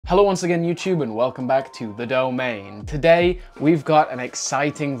Hello once again YouTube and welcome back to The Domain. Today we've got an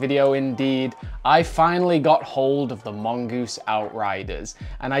exciting video indeed. I finally got hold of the Mongoose Outriders,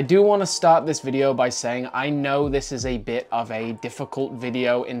 and I do want to start this video by saying I know this is a bit of a difficult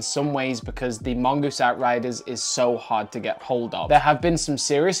video in some ways because the Mongoose Outriders is so hard to get hold of. There have been some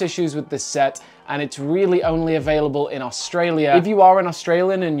serious issues with this set and it's really only available in Australia. If you are an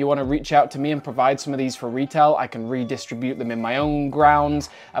Australian and you want to reach out to me and provide some of these for retail, I can redistribute them in my own grounds.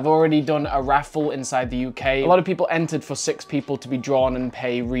 I've already done a raffle inside the UK. A lot of people entered for 6 people to be drawn and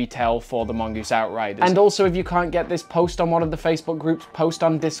pay retail for the Mongoose Outriders. And also, if you can't get this, post on one of the Facebook groups, post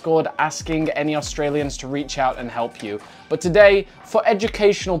on Discord asking any Australians to reach out and help you. But today, for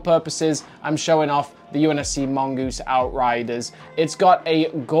educational purposes, I'm showing off the UNSC Mongoose Outriders. It's got a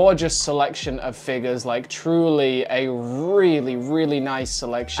gorgeous selection of figures, like truly a really nice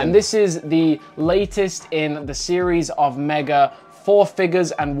selection. And this is the latest in the series of Mega 4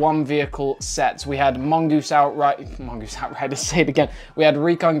 figures and 1 vehicle sets. We had Mongoose Outriders, say it again. We had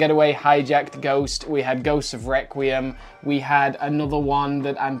Recon Getaway, Hijacked Ghost. We had Ghosts of Requiem. We had another one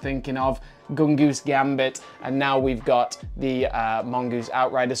that I'm thinking of, Gungoose Gambit, and now we've got the Mongoose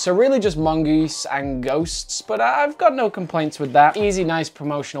Outriders. So really just mongoose and ghosts, but I've got no complaints with that. Easy, nice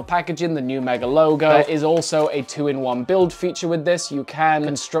promotional packaging, the new Mega logo. There is also a 2-in-1 build feature with this. You can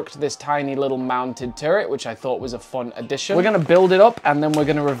construct this tiny little mounted turret, which I thought was a fun addition. We're gonna build it up and then we're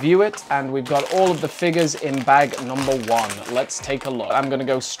gonna review it, and we've got all of the figures in bag number 1. Let's take a look. I'm gonna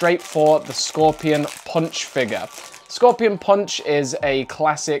go straight for the Scorpion Punch figure. Scorpion Punch is a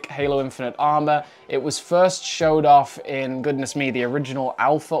classic Halo Infinite armor. It was first showed off in, goodness me, the original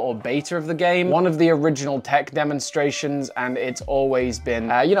alpha or beta of the game, one of the original tech demonstrations, and it's always been,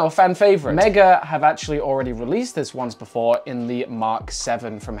 you know, a fan favorite. Mega have actually already released this once before in the Mark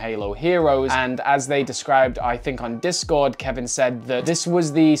 7 from Halo Heroes, and as they described, I think on Discord, Kevin said that this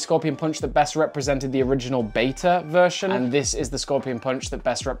was the Scorpion Punch that best represented the original beta version, and this is the Scorpion Punch that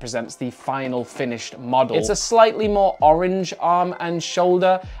best represents the final finished model. It's a slightly more orange arm and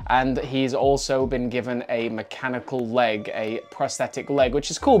shoulder, and he's also been given a mechanical leg, a prosthetic leg, which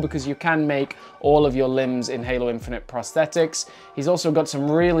is cool because you can make all of your limbs in Halo Infinite prosthetics. He's also got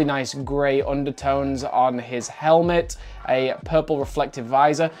some really nice gray undertones on his helmet, a purple reflective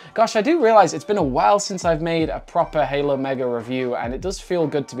visor. Gosh, I do realize it's been a while since I've made a proper Halo Mega review, and it does feel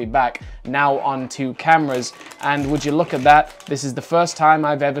good to be back now onto cameras. And would you look at that, this is the first time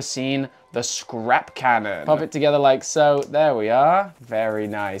I've ever seen the scrap cannon. Pop it together like so. There we are. Very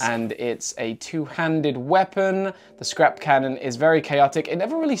nice. And it's a 2-handed weapon. The scrap cannon is very chaotic. It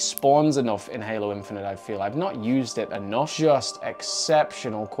never really spawns enough in Halo Infinite, I feel. I've not used it enough. Just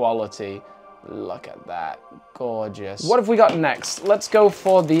exceptional quality. Look at that. Gorgeous. What have we got next? Let's go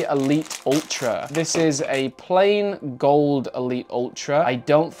for the Elite Ultra. This is a plain gold Elite Ultra. I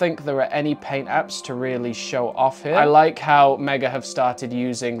don't think there are any paint apps to really show off here. I like how Mega have started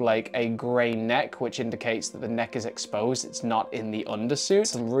using like a gray neck, which indicates that the neck is exposed. It's not in the undersuit.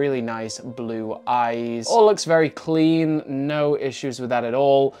 Some really nice blue eyes. All looks very clean. No issues with that at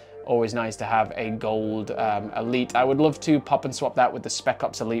all. Always nice to have a gold Elite. I would love to pop and swap that with the Spec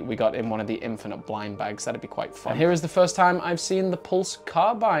Ops Elite we got in one of the Infinite blind bags. That'd be quite fun. And here is the first time I've seen the Pulse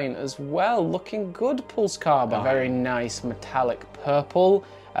Carbine as well. Looking good, Pulse Carbine. A very nice metallic purple.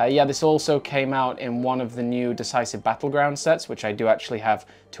 Yeah, this also came out in one of the new Decisive Battleground sets, which I do actually have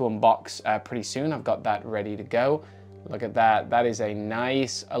to unbox pretty soon. I've got that ready to go. Look at that. That is a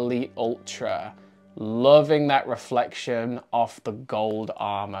nice Elite Ultra. Loving that reflection off the gold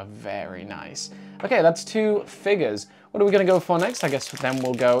armor. Very nice. Okay, that's 2 figures. What are we gonna go for next? I guess then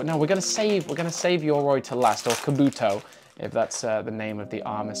we'll go, no, we're gonna save Yoroi to last, or Kabuto, if that's the name of the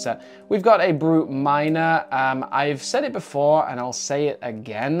armor set. We've got a Brute Miner. I've said it before and I'll say it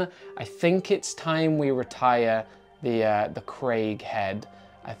again. I think it's time we retire the Craig head.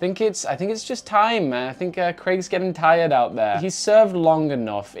 I think it's just time, man. I think Craig's getting tired out there. He's served long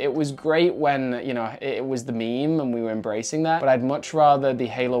enough. It was great when, you know, it was the meme and we were embracing that, but I'd much rather the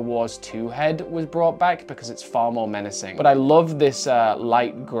Halo Wars 2 head was brought back because it's far more menacing. But I love this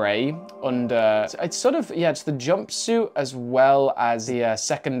light gray under, it's sort of, yeah, it's the jumpsuit as well as the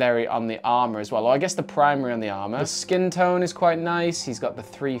secondary on the armor as well, or I guess the primary on the armor. The skin tone is quite nice. He's got the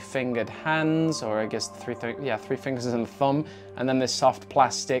 3-fingered hands, or I guess 3 fingers and the thumb, and then this soft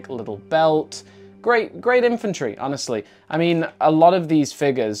plastic little belt. great infantry, honestly. I mean, a lot of these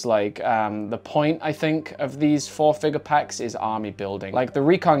figures, like the point, I think, of these 4-figure packs is army building. Like the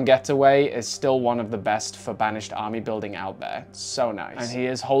Recon Getaway is still one of the best for banished army building out there. So nice. And he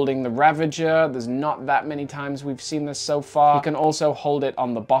is holding the Ravager. There's not that many times we've seen this so far. He can also hold it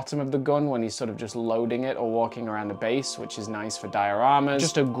on the bottom of the gun when he's sort of just loading it or walking around the base, which is nice for dioramas.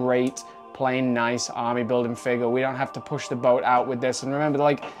 Just a great, plain nice army building figure. We don't have to push the boat out with this. And remember,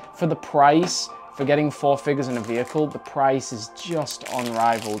 like, for the price, for getting 4 figures in a vehicle, the price is just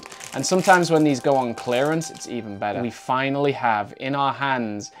unrivaled. And sometimes when these go on clearance, it's even better. We finally have in our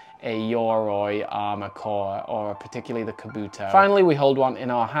hands a Yoroi armor core, or particularly the Kabuto. Finally, we hold one in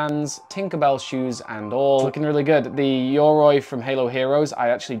our hands, Tinkerbell shoes and all. It's looking really good. The Yoroi from Halo Heroes, I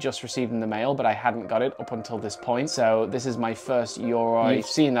actually just received in the mail, but I hadn't got it up until this point. So this is my first Yoroi. You've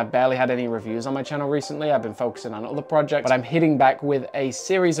seen, I've barely had any reviews on my channel recently. I've been focusing on other projects, but I'm hitting back with a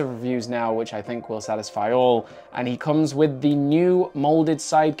series of reviews now, which I think will satisfy all. And he comes with the new molded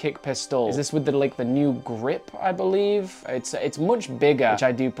sidekick pistol. Is this with the, like, the new grip, I believe? It's much bigger, which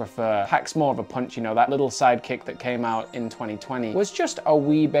I do prefer. Packs more of a punch, you know. That little sidekick that came out in 2020 was just a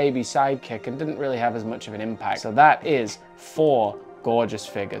wee baby sidekick and didn't really have as much of an impact. So that is 4 gorgeous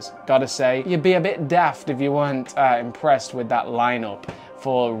figures. Gotta say, you'd be a bit daft if you weren't impressed with that lineup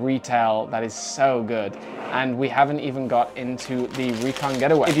for retail. That is so good. And we haven't even got into the Recon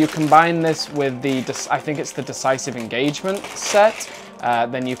Getaway. If you combine this with the, I think it's the Decisive Engagement set,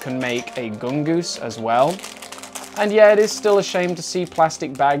 then you can make a Gungoose as well. And yeah, it is still a shame to see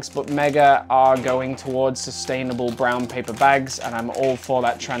plastic bags, but Mega are going towards sustainable brown paper bags, and I'm all for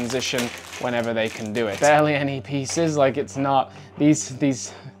that transition whenever they can do it. Barely any pieces, like it's not,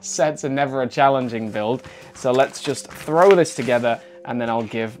 these sets are never a challenging build. So let's just throw this together and then I'll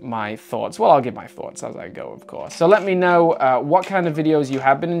give my thoughts. Well, I'll give my thoughts as I go, of course. So let me know what kind of videos you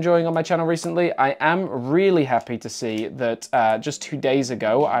have been enjoying on my channel recently. I am really happy to see that just 2 days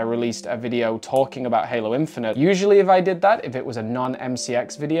ago, I released a video talking about Halo Infinite. Usually if I did that, if it was a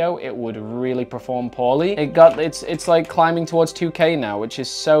non-MCX video, it would really perform poorly. It's like climbing towards 2K now, which is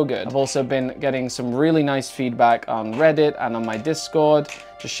so good. I've also been getting some really nice feedback on Reddit and on my Discord.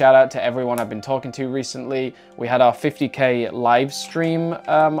 Just shout out to everyone I've been talking to recently. We had our 50K live stream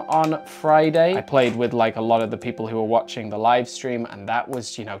on Friday. I played with like a lot of the people who were watching the live stream, and that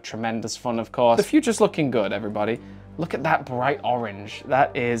was, you know, tremendous fun, of course. The future's looking good, everybody. Look at that bright orange.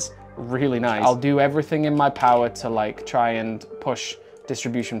 That is really nice. I'll do everything in my power to like try and push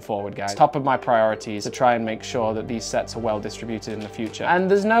distribution forward, guys. Top of my priorities to try and make sure that these sets are well distributed in the future.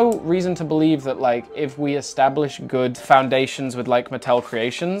 And there's no reason to believe that, like, if we establish good foundations with like Mattel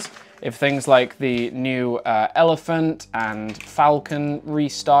Creations, if things like the new Elephant and Falcon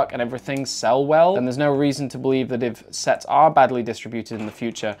restock and everything sell well, then there's no reason to believe that if sets are badly distributed in the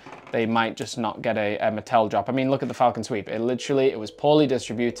future, they might just not get a Mattel drop. I mean, look at the Falcon Sweep. It was poorly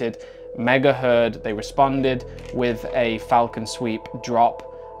distributed. Mega heard, they responded with a Falcon Sweep drop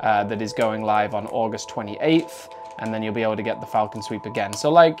that is going live on August 28th. And then you'll be able to get the Falcon Sweep again.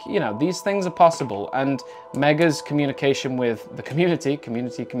 So, like, you know, these things are possible. And Mega's communication with the community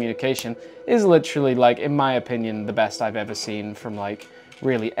communication, is literally, like, in my opinion, the best I've ever seen from, like,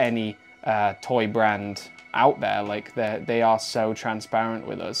 really any toy brand out there. Like, they are so transparent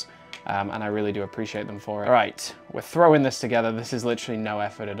with us. And I really do appreciate them for it. All right, we're throwing this together. This is literally no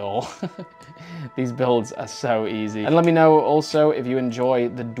effort at all. These builds are so easy. And let me know also if you enjoy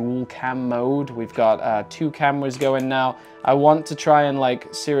the dual cam mode. We've got 2 cameras going now. I want to try and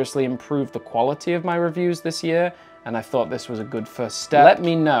like seriously improve the quality of my reviews this year, and I thought this was a good first step. Let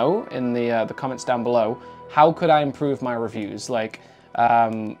me know in the comments down below, how could I improve my reviews? Like,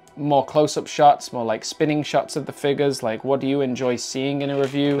 more close-up shots, more like spinning shots of the figures. Like, what do you enjoy seeing in a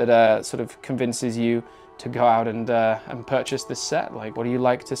review that sort of convinces you to go out and purchase this set? Like, what do you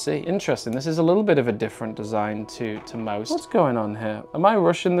like to see? Interesting. This is a little bit of a different design to most. What's going on here? Am I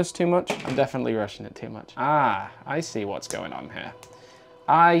rushing this too much? I'm definitely rushing it too much. Ah, I see what's going on here.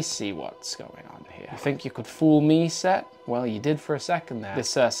 I see what's going on here. You think you could fool me, set? Well, you did for a second there.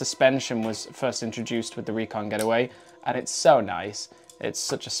 This suspension was first introduced with the Recon Getaway, and it's so nice. It's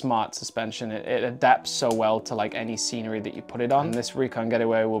such a smart suspension. It adapts so well to like any scenery that you put it on. And this Recon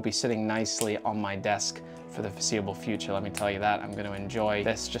Getaway will be sitting nicely on my desk for the foreseeable future. Let me tell you that. I'm gonna enjoy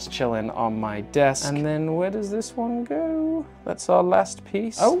this just chilling on my desk. And then where does this one go? That's our last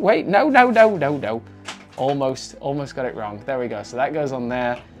piece. Oh wait, no. Almost got it wrong. There we go. So that goes on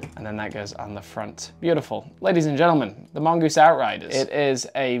there, and then that goes on the front. Beautiful. Ladies and gentlemen, the Mongoose Outriders. It is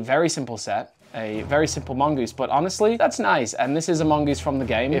a very simple set. A very simple mongoose, but honestly, that's nice. And this is a mongoose from the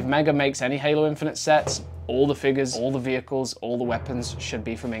game. If Mega makes any Halo Infinite sets, all the figures, all the vehicles, all the weapons should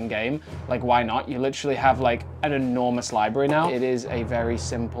be from in-game. Like, why not? You literally have like an enormous library now. It is a very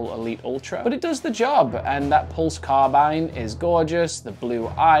simple Elite Ultra, but it does the job. And that pulse carbine is gorgeous. The blue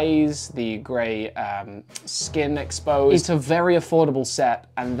eyes, the gray skin exposed. It's a very affordable set,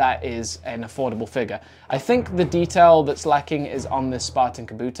 and that is an affordable figure. I think the detail that's lacking is on this Spartan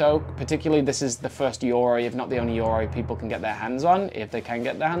Kabuto. Particularly, this is the first Yoroi, if not the only Yoroi people can get their hands on, if they can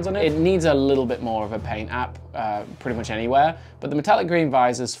get their hands on it. It needs a little bit more of a paint app, pretty much anywhere. But the metallic green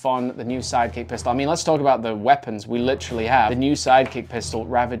visor's fun, the new sidekick pistol. I mean, let's talk about the weapons. We literally have the new sidekick pistol,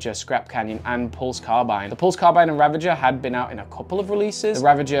 Ravager, Scrap Canyon, and Pulse Carbine. The Pulse Carbine and Ravager had been out in a couple of releases. The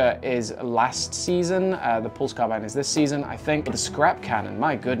Ravager is last season, the Pulse Carbine is this season, I think. But the Scrap Cannon,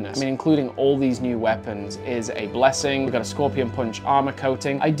 my goodness. I mean, including all these new weapons is a blessing. We've got a Scorpion Punch armor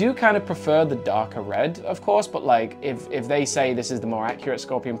coating. I do kind of prefer the darker red, of course, but like, if they say this is the more accurate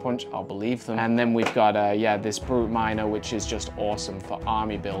Scorpion Punch, I'll believe them. And then we've got, yeah, this Brute Minor, which is just awesome for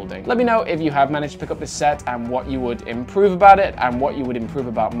army building. Let me know if you have managed to pick up this set and what you would improve about it and what you would improve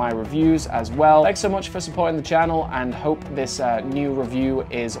about my reviews as well. Thanks so much for supporting the channel, and hope this new review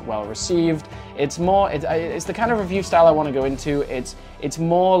is well received. It's the kind of review style I want to go into. It's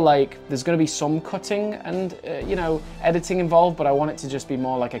more like there's going to be some cutting and you know, editing involved, but I want it to just be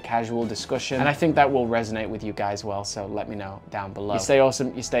more like a casual discussion, and I think that will resonate with you guys well, so let me know down below. You stay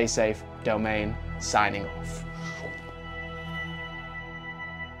awesome, you stay safe. Domain signing off.